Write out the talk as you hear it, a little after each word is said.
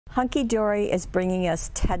Hunkydory is bringing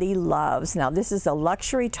us Teddy Loves. Now this is a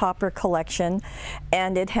luxury topper collection,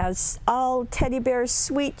 and it has all teddy bears,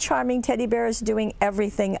 sweet, charming teddy bears doing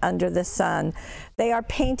everything under the sun. They are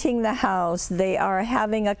painting the house, they are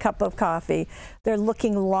having a cup of coffee, they're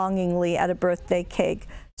looking longingly at a birthday cake.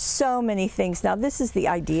 So many things. Now this is the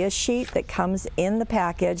idea sheet that comes in the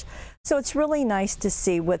package, so it's really nice to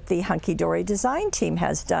see what the Hunkydory design team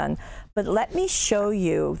has done. But let me show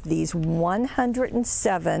you these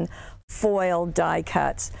 107 foil die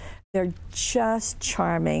cuts. They're just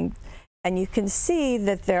charming. And you can see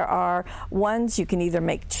that there are ones you can either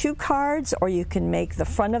make 2 cards, or you can make the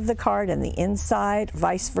front of the card and the inside,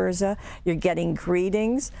 vice versa. You're getting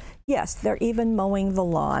greetings. Yes, they're even mowing the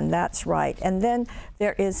lawn, that's right. And then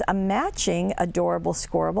there is a matching adorable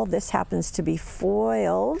scorable. This happens to be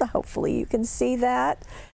foiled. Hopefully you can see that.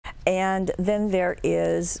 And then there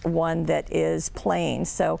is one that is plain.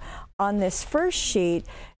 So on this first sheet,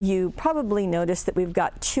 you probably noticed that we've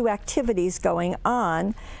got 2 activities going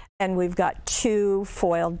on, and we've got 2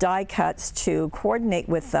 foiled die cuts to coordinate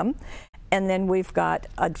with them. And then we've got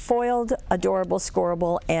a foiled adorable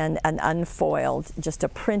scorable and an unfoiled, just a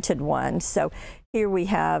printed one. So here we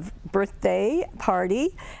have birthday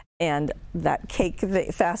party and that cake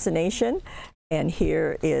fascination. And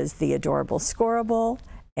here is the adorable scorable,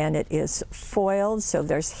 and it is foiled, so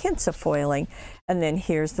there's hints of foiling. And then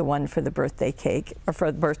here's the one for the birthday cake, or for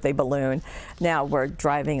the birthday balloon. Now we're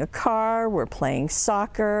driving a car, we're playing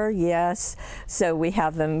soccer, yes. So we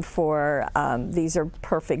have them for, these are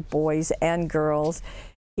perfect boys and girls.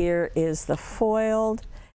 Here is the foiled,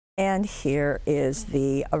 and here is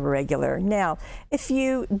the regular. Now, if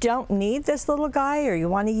you don't need this little guy or you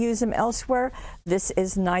want to use him elsewhere, this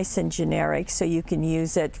is nice and generic, so you can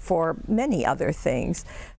use it for many other things.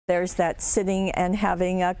 There's that sitting and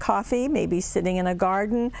having a coffee, maybe sitting in a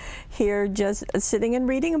garden. Here, just sitting and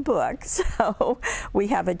reading a book. So we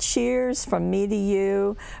have a cheers from me to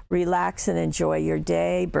you, relax and enjoy your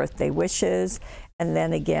day, birthday wishes. And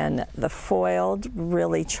then again, the foiled,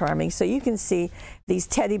 really charming. So you can see these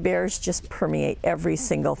teddy bears just permeate every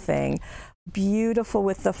single thing. Beautiful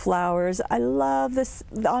with the flowers. I love this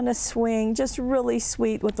on a swing, just really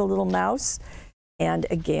sweet with the little mouse. And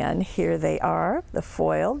again, here they are, the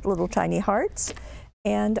foiled little tiny hearts,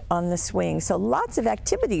 and on the swing. So lots of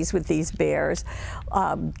activities with these bears,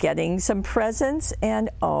 getting some presents,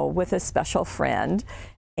 and oh, with a special friend,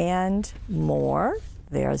 and more.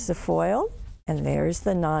 There's the foiled, and there's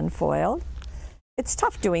the non-foiled. It's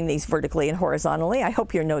tough doing these vertically and horizontally, I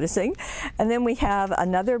hope you're noticing. And then we have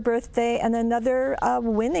another birthday and another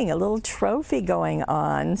winning, a little trophy going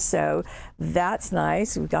on. So that's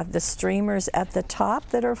nice. We've got the streamers at the top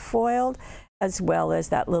that are foiled, as well as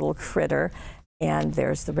that little critter. And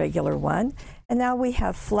there's the regular one. And now we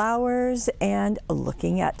have flowers and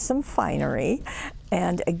looking at some finery.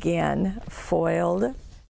 And again, foiled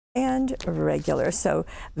and regular. So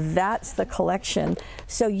that's the collection.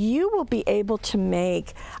 So you will be able to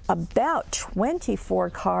make about 24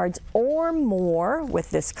 cards or more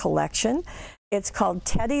with this collection. It's called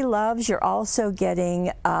Teddy Loves. You're also getting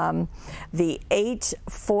the 8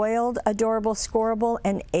 foiled adorable scorable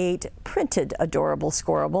and 8 printed adorable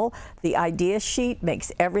scorable. The idea sheet makes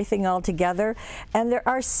everything all together. And there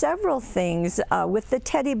are several things with the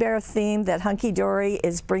teddy bear theme that Hunkydory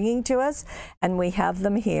is bringing to us, and we have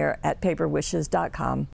them here at paperwishes.com.